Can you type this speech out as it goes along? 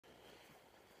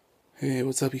Hey,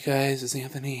 what's up, you guys? It's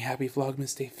Anthony. Happy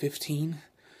Vlogmas Day 15.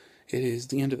 It is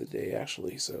the end of the day,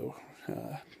 actually, so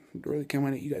really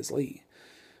coming at you guys late.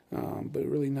 But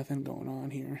really nothing going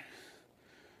on here.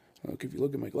 Look, if you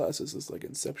look at my glasses, it's like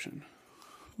Inception.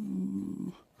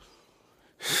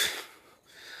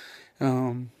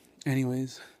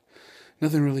 Anyways,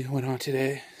 nothing really going on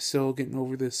today. Still getting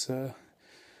over this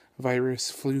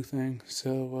virus flu thing,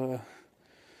 so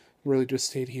really just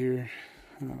stayed here,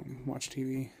 watched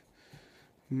TV.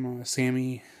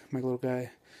 Sammy, my little guy,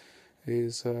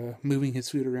 is moving his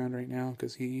food around right now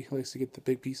because he likes to get the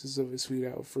big pieces of his food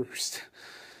out first,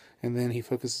 and then he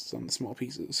focuses on the small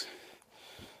pieces.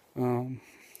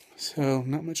 So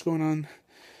not much going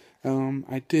on.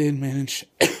 I did manage,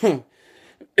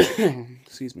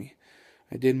 excuse me,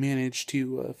 I did manage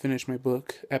to finish my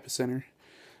book, Epicenter.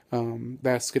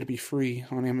 That's going to be free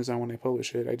on Amazon when I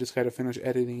publish it. I just got to finish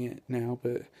editing it now,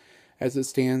 but as it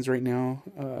stands right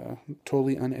now,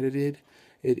 totally unedited,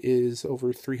 it is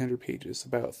over 300 pages,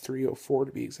 about 304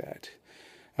 to be exact.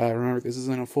 Remember, this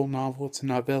isn't a full novel, it's a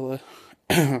novella.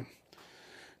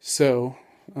 So,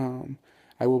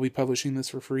 I will be publishing this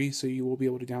for free, so you will be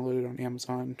able to download it on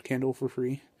Amazon Kindle for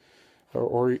free,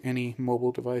 or any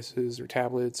mobile devices, or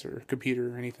tablets, or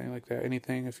computer, or anything like that.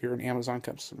 Anything if you're an Amazon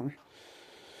customer.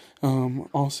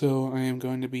 Also, I am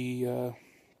going to be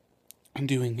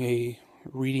doing a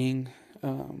reading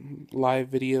live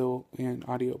video and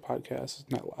audio podcast.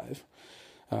 Not live.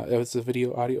 That was a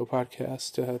video audio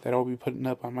podcast that I'll be putting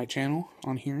up on my channel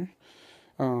on here,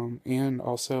 and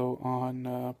also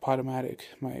on Podomatic,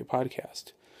 my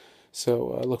podcast.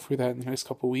 So look for that in the next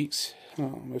couple of weeks.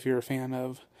 If you're a fan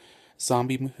of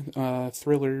zombie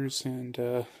thrillers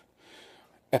and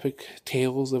epic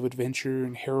tales of adventure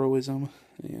and heroism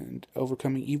and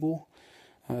overcoming evil,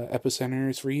 Epicenter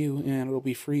is for you, and it'll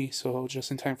be free, so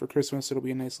just in time for Christmas. It'll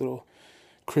be a nice little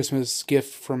Christmas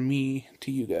gift from me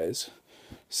to you guys.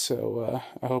 So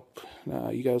I hope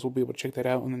you guys will be able to check that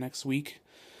out in the next week.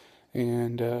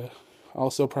 And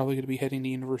also probably going to be heading to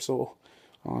Universal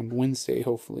on Wednesday,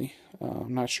 hopefully.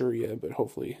 I'm not sure yet, but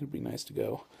hopefully it'll be nice to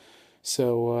go.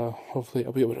 So hopefully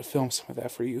I'll be able to film some of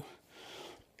that for you.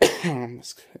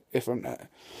 If I'm not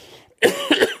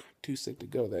too sick to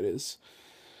go, that is.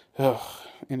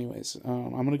 Anyways,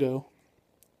 I'm gonna go.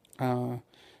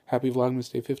 Happy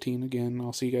Vlogmas Day 15 again.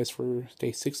 I'll see you guys for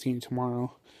Day 16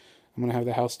 tomorrow. I'm gonna have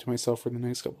the house to myself for the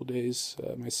next couple days.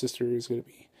 My sister is gonna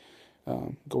be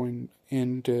going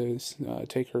in to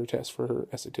take her test for her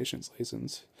esthetician's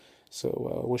license.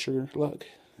 So wish her luck.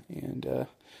 And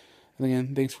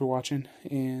again, thanks for watching.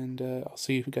 And I'll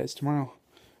see you guys tomorrow.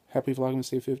 Happy Vlogmas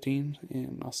Day 15,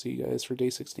 and I'll see you guys for Day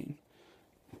 16.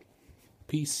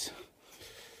 Peace.